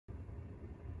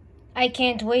I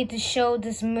can't wait to show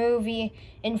this movie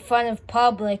in front of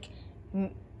public.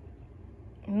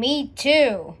 Me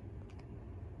too.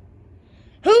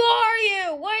 Who are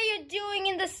you? What are you doing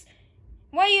in this?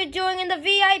 What are you doing in the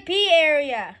VIP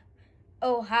area?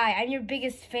 Oh, hi. I'm your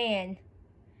biggest fan.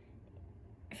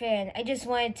 I just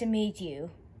wanted to meet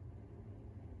you.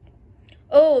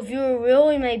 Oh, if you were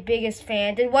really my biggest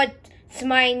fan, then what's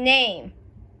my name?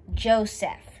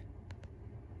 Joseph.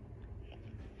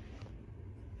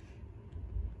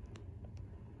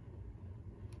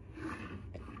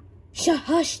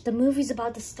 Hush, the movie's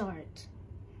about to start.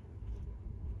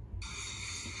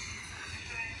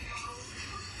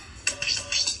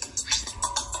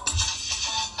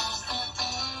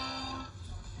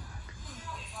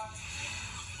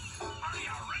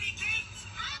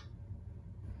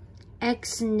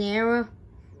 X-Nero.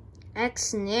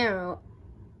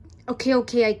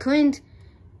 Okay, I couldn't.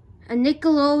 A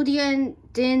Nickelodeon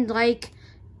didn't like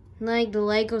the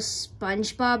Lego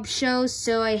SpongeBob show,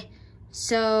 so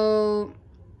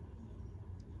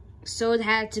it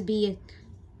had to be,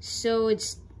 so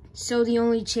the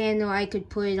only channel I could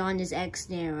put it on is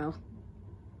X-Nero.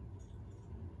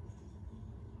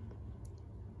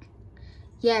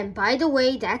 Yeah, and by the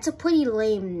way, that's a pretty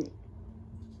lame.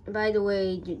 By the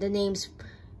way, the name's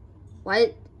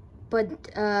what?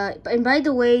 And by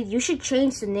the way, you should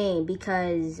change the name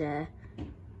because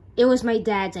it was my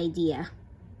dad's idea.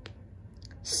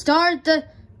 Start the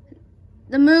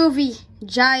movie,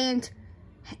 giant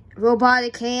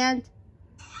robotic hand.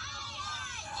 I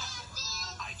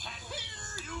can't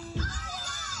hear you.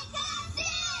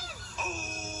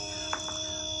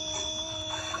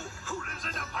 Who lives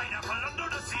in a pineapple under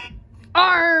the sea?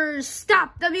 Arr!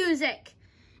 Stop the music.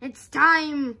 It's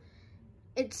time.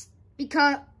 It's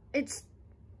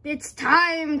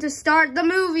time to start the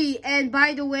movie. And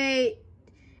by the way,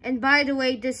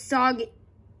 this song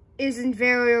isn't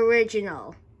very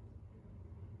original.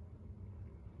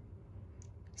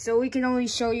 So we can only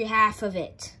show you half of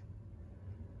it.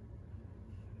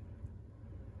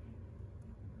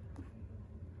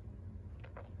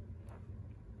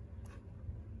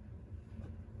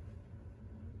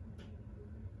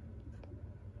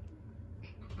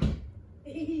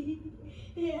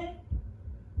 Yeah.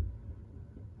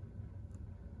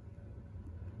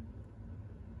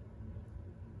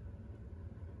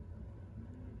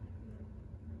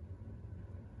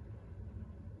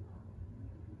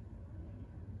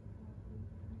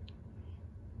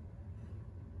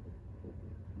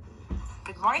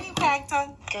 Good morning,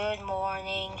 Plankton. Good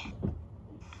morning.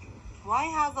 Why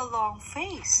have a long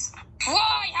face?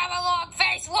 Why have a long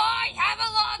face? Why have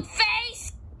a long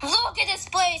face? Look at this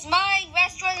place. My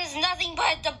restaurant is nothing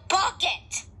but the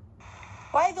bucket.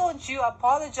 Why don't you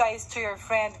apologize to your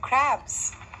friend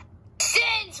Krabs?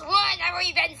 Since when have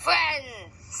we been friends?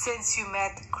 Since you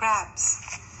met Krabs.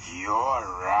 You're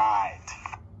right.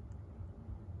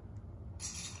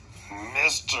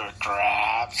 Mr.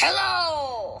 Krabs.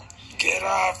 Hello. Get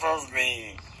off of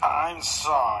me. I'm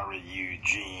sorry,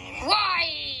 Eugene.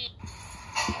 Why?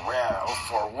 Well,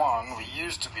 for one, we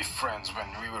used to be friends when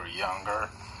we were younger.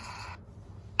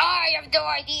 I have no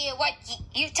idea what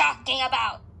you're talking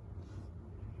about.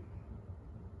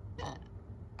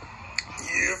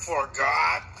 You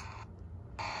forgot?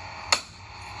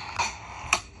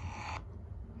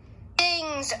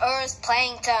 Things Earth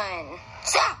plankton.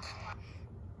 Stop!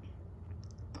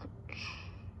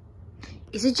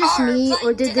 Is it just me,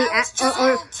 or did they,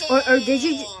 or did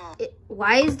you?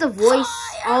 Why is the voice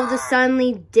all of a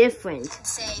sudden different?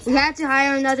 We had to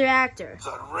hire another actor.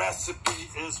 The recipe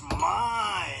is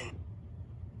mine.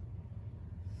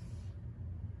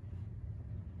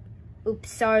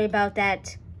 Oops, sorry about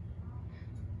that.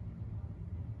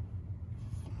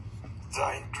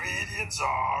 The ingredients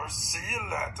are sea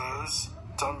lettuce,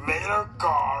 tomato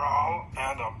coral,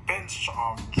 and a pinch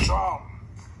of chum.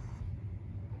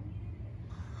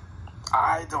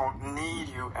 I don't need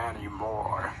you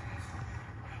anymore.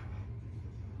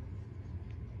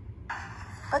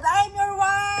 But I'm your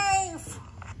wife!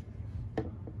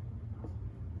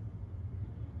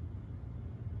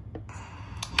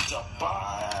 The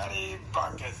Potty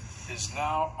Bucket is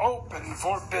now open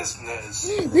for business.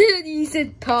 Dude, you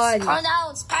said potty.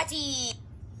 Pronounced patty.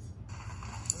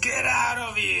 Get out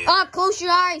of here! Oh, close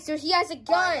your eyes, or he has a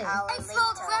gun. I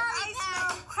smell I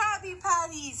smell Krabby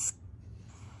Patties!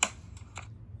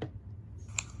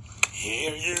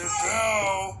 Here you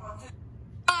go.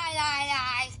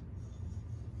 Aye.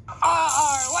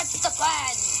 What's the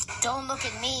plan? Don't look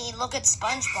at me, look at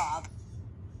SpongeBob.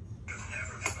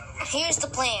 Here's the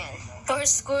plan.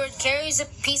 First, Squid carries a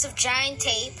piece of giant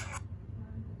tape.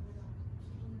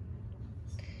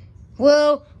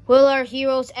 Well, Will our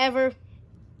heroes ever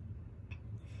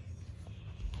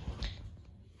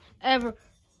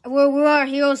will our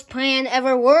heroes' plan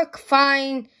ever work?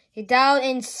 Find it out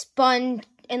in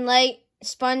Lego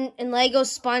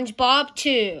SpongeBob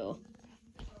 2.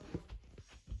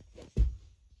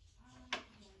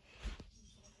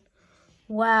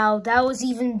 Wow, that was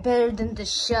even better than the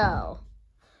show.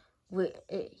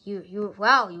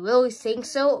 Wow, you really think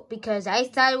so? Because I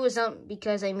thought it was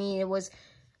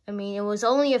it was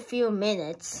only a few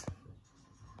minutes.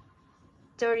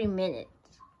 30 minutes.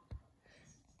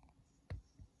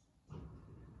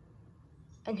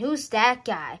 And who's that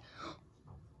guy?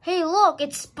 Hey, look,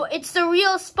 it's the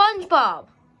real SpongeBob.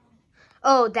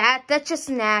 Oh, that's just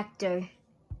an actor.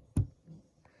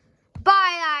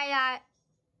 Bye.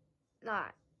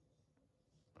 Not.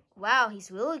 Wow, he's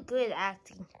really good at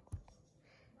acting.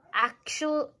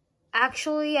 Actually,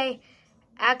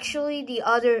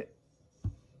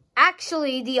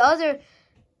 the other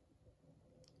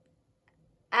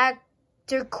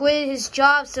actor quit his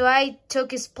job, so I took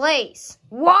his place.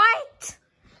 What?